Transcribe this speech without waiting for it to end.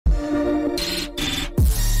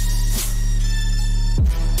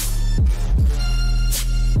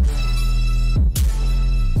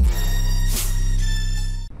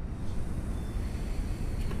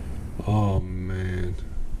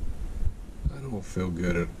don't feel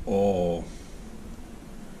good at all.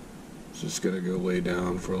 Just gonna go lay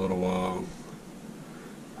down for a little while.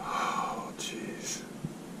 Oh, jeez.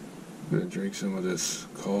 I'm gonna drink some of this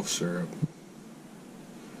cough syrup.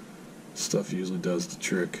 Stuff usually does the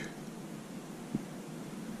trick.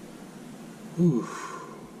 Ooh.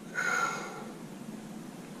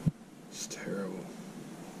 It's terrible.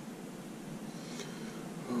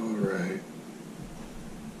 Alright.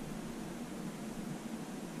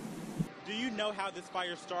 Do you know how this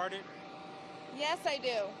fire started? Yes, I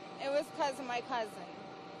do. It was because of my cousin.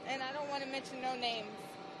 And I don't want to mention no names.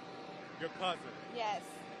 Your cousin? Yes.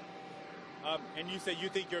 And you say you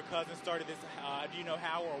think your cousin started this. Do you know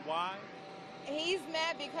how or why? He's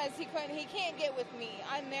mad because he can't get with me.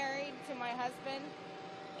 I'm married to my husband,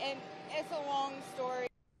 and it's a long story.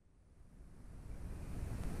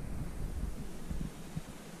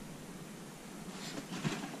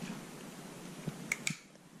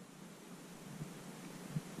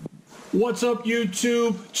 What's up,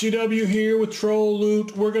 YouTube? GW here with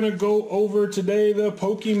TrollLoot. We're gonna go over today the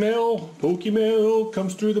Pokemail. Pokemail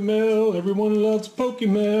comes through the mail. Everyone loves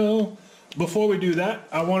Pokemail. Before we do that,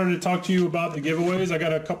 I wanted to talk to you about the giveaways. I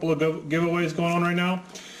got a couple of giveaways going on right now.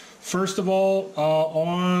 First of all,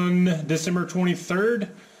 on December 23rd,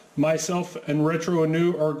 myself and Retro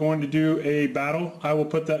Anu are going to do a battle. I will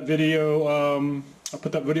put that video. I'll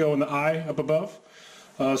put that video in the eye up above.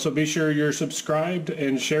 So be sure you're subscribed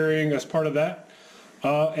and sharing as part of that.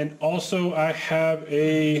 And also I have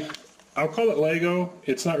I'll call it Lego.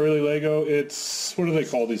 It's not really Lego. It's, what do they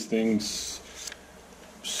call these things?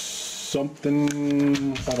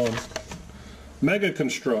 Something, hold on. Mega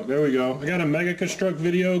Construct, there we go. I got a Mega Construct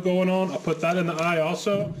video going on. I'll put that in the eye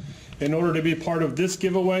also. In order to be part of this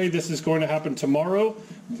giveaway, this is going to happen tomorrow.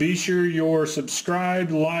 Be sure you're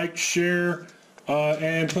subscribed, like, share,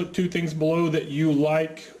 and put two things below that you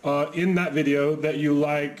like in that video that you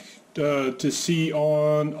like to see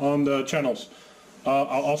on the channels.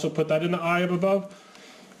 I'll also put that in the eye up above.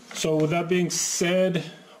 So with that being said,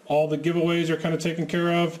 all the giveaways are kind of taken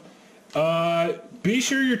care of. Be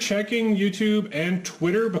sure you're checking YouTube and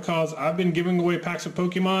Twitter because I've been giving away packs of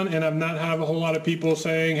Pokemon and I've not had a whole lot of people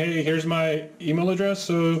saying, hey, here's my email address.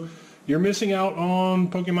 So you're missing out on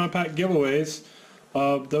Pokemon pack giveaways.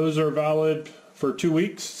 Those are valid for 2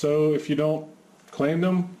 weeks, so if you don't claim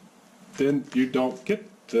them, then you don't get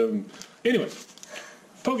them. Anyway,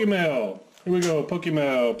 Pokemail. Here we go,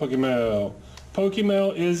 Pokemail, Pokemail.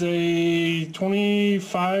 Pokemail is a $25,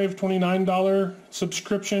 $29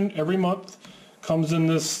 subscription every month. Comes in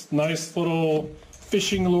this nice little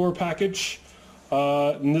fishing lure package.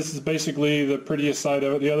 And this is basically the prettiest side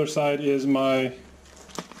of it. The other side is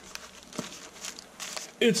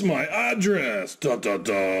it's my address. Da, da,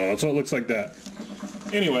 da. So it looks like that.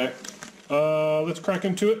 Anyway, let's crack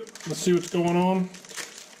into it. Let's see what's going on.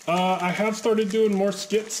 I have started doing more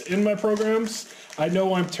skits in my programs. I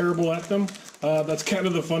know I'm terrible at them. That's kind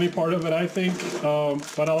of the funny part of it, I think.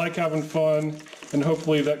 But I like having fun, and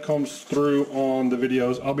hopefully that comes through on the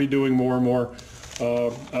videos. I'll be doing more and more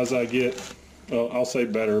as I get, well, I'll say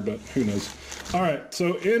better, but who knows. All right,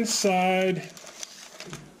 so inside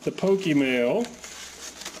the Pokemail,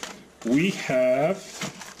 we have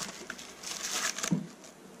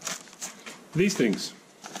these things.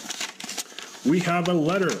 We have a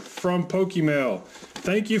letter from Pokemail.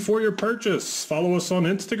 Thank you for your purchase. Follow us on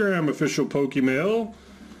Instagram, official Pokemail,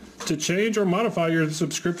 to change or modify your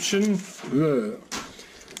subscription.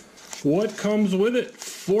 What comes with it?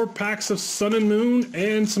 4 packs of Sun and Moon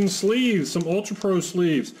and some sleeves, some Ultra Pro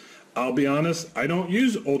sleeves. I'll be honest, I don't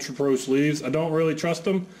use Ultra Pro sleeves. I don't really trust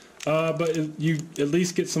them. But you at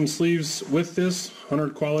least get some sleeves with this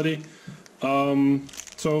 100 quality.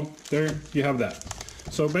 So there you have that.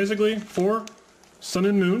 So basically 4 Sun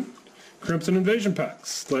and Moon Crimson Invasion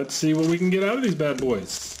packs. Let's see what we can get out of these bad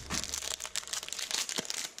boys.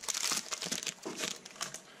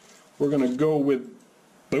 We're gonna go with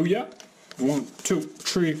Booyah. 1, 2,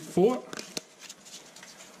 3, 4.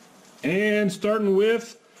 And starting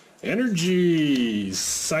with Energy,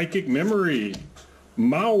 Psychic Memory,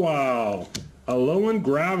 Mawile, Alolan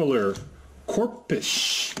Graveler,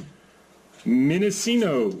 Corpus,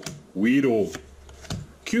 Minccino, Weedle,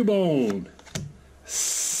 Cubone,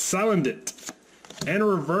 Salandit, and a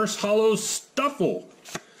Reverse Hollow Stuffle.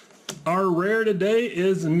 Our rare today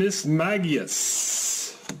is Miss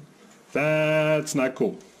Magius. That's not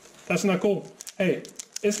cool. That's not cool. Hey,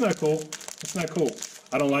 it's not cool. It's not cool.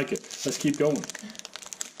 I don't like it. Let's keep going.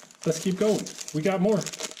 Let's keep going. We got more.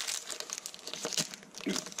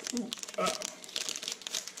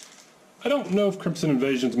 I don't know if Crimson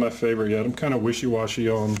Invasion's my favorite yet. I'm kind of wishy-washy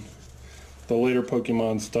on the later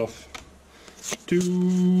Pokemon stuff.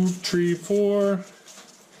 2, 3, 4.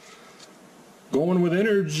 Going with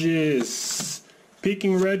energies.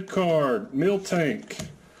 Peking red card. Miltank.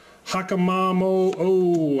 Hakamamo.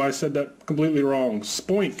 Oh, I said that completely wrong.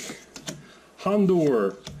 Spoink.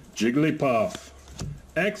 Hondur. Jigglypuff.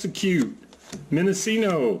 Execute.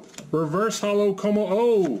 Minnesino. Reverse Hollow Como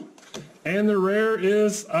O. And the rare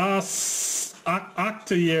is Octillery.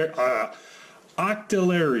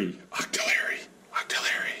 Octillery.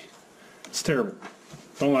 It's terrible.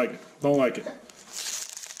 Don't like it. Don't like it.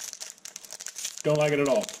 Don't like it at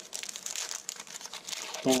all.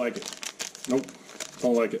 Don't like it. Nope.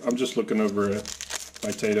 Don't like it. I'm just looking over at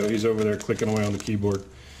my Tato. He's over there clicking away on the keyboard.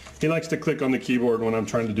 He likes to click on the keyboard when I'm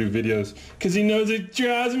trying to do videos because he knows it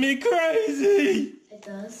drives me crazy. It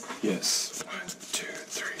does? Yes. 1, 2,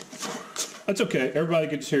 3, 4. That's okay. Everybody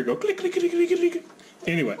can just hear it go click, click, click, click, click.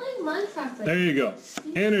 Anyway. There you go.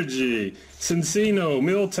 Energy. Cincino.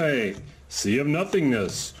 Miltank. Sea of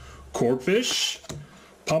Nothingness. Corpfish.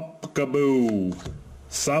 Pumpkaboo.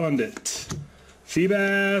 Salandit.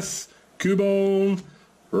 Feebas. Cubone.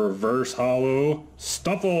 Reverse Hollow.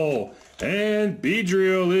 Stuffle. And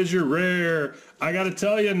Beedrill is your rare. I gotta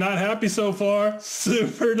tell you, not happy so far.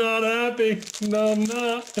 Super not happy. No, I'm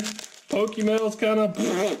not. Pokemail's kind of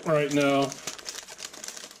right now.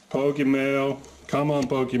 Pokemail. Come on,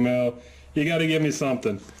 Pokemail. You gotta give me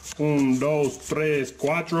something. 1, 2, 3,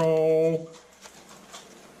 4.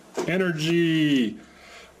 Energy.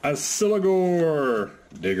 Asilagor.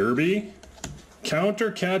 Diggerby.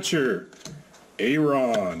 Counter Catcher.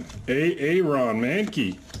 Aaron. Aaron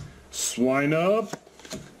Mankey. Swine Up.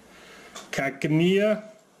 Cacnea.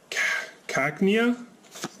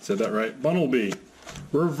 Said that right. Bunnelby.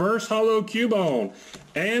 Reverse Hollow Cubone.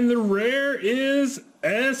 And the rare is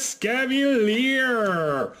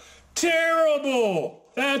Escavalier. Terrible.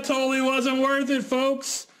 That totally wasn't worth it,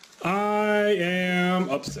 folks. I am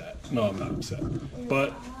upset. No, I'm not upset.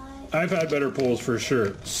 But I've had better pulls for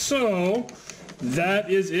sure. So that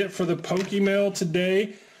is it for the Pokemail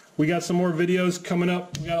today. We got some more videos coming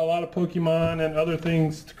up. We got a lot of Pokemon and other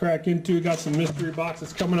things to crack into. Got some mystery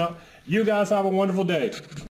boxes coming up. You guys have a wonderful day.